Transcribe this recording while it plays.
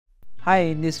Hi,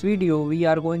 in this video we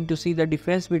are going to see the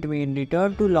difference between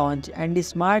return to launch and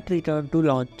smart return to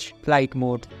launch flight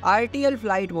mode. RTL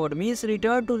flight mode means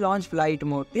return to launch flight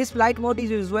mode. This flight mode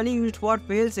is usually used for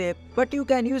failsafe, but you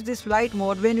can use this flight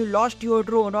mode when you lost your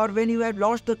drone or when you have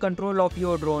lost the control of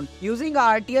your drone. Using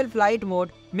RTL flight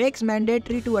mode makes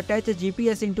mandatory to attach a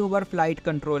GPS into our flight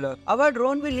controller. Our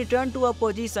drone will return to a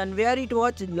position where it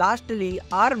was lastly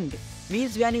armed.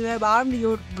 Means when you have armed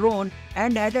your drone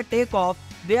and had a takeoff,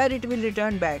 there it will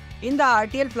return back. In the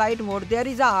RTL flight mode, there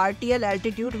is a RTL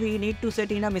altitude we need to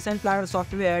set in a mission planner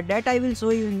software that I will show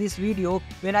you in this video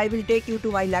when I will take you to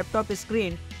my laptop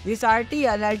screen. This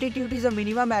RTL altitude is a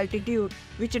minimum altitude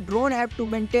which drone have to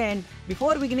maintain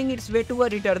before beginning its way to a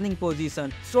returning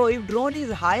position. So if drone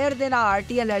is higher than a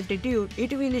RTL altitude,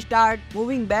 it will start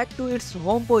moving back to its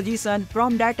home position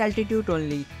from that altitude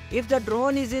only. If the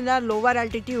drone is in a lower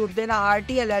altitude than a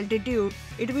RTL altitude,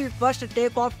 it will first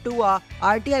take off to a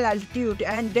RTL altitude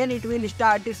and then it will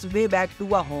start its way back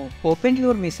to a home. Open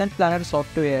your mission planner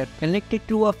software, connect it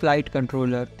to a flight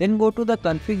controller, then go to the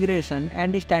configuration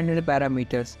and standard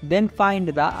parameters. Then find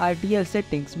the RTL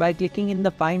settings by clicking in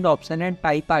the find option and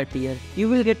type RTL. You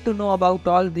will get to know about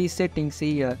all these settings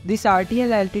here. This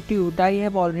RTL altitude I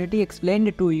have already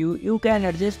explained to you. You can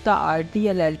adjust the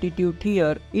RTL altitude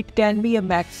here. It can be a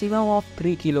maximum of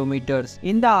 3 kilometers.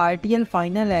 In the RTL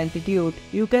final altitude,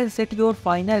 you can set your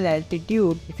final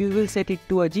altitude. If you will set it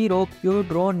to a 0, your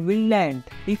drone will land.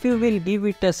 If you will give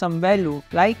it some value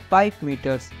like 5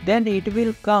 meters, then it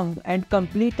will come and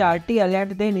complete RTL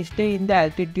and then stay in the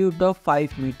altitude of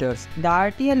 5 meters. The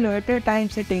RTL loiter time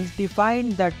settings define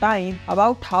the time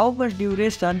about how much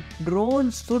duration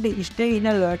drones should stay in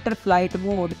a loiter flight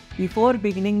mode before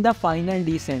beginning the final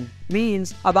descent.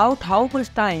 Means about how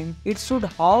much time it should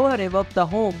hover above the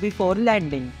home before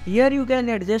landing. Here you can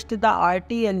adjust the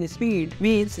RTL speed,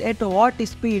 means at what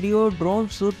speed your drone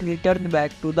should return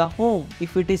back to the home.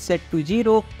 If it is set to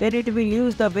 0, then it will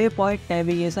use the waypoint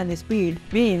navigation speed,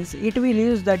 means it will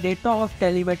use the data of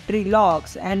telemetry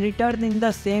logs and return in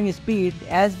the same speed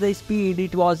as the speed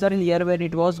it was earlier when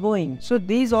it was going. So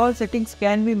these all settings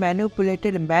can be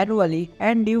manipulated manually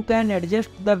and you can adjust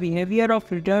the behavior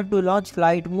of return to launch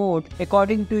flight mode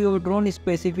according to your drone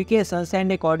specifications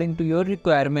and according to your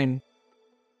requirement.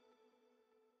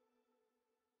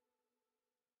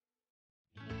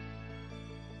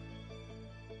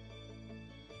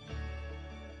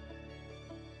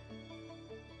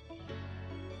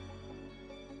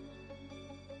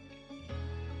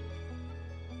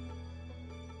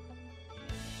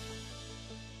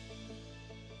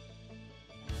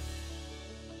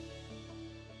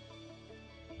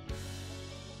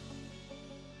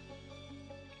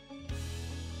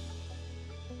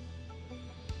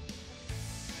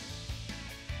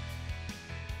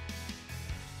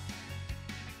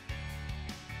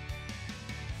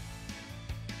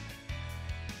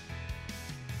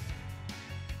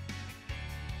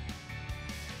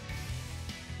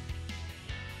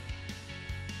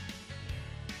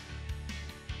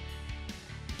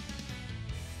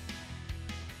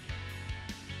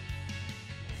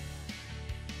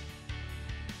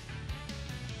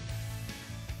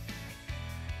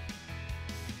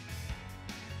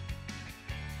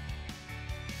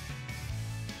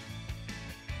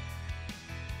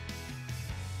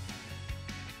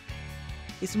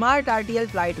 Smart RTL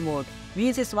flight mode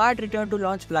means a smart return to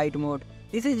launch flight mode.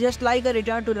 This is just like a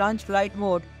return to launch flight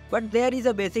mode, but there is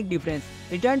a basic difference.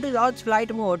 Return to launch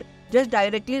flight mode just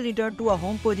directly return to a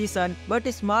home position, but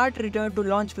smart return to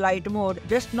launch flight mode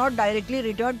just not directly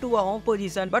return to a home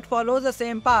position but follows the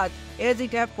same path as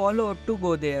it have followed to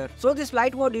go there. So this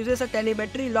flight mode uses a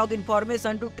telemetry log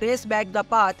information to trace back the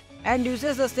path and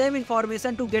uses the same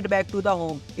information to get back to the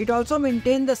home. It also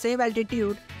maintains the same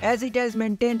altitude as it has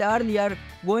maintained earlier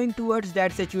going towards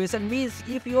that situation. Means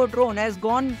if your drone has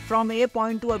gone from A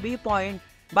point to a B point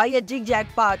by a zigzag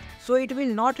path, so it will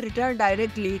not return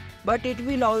directly but it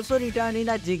will also return in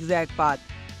a zigzag path.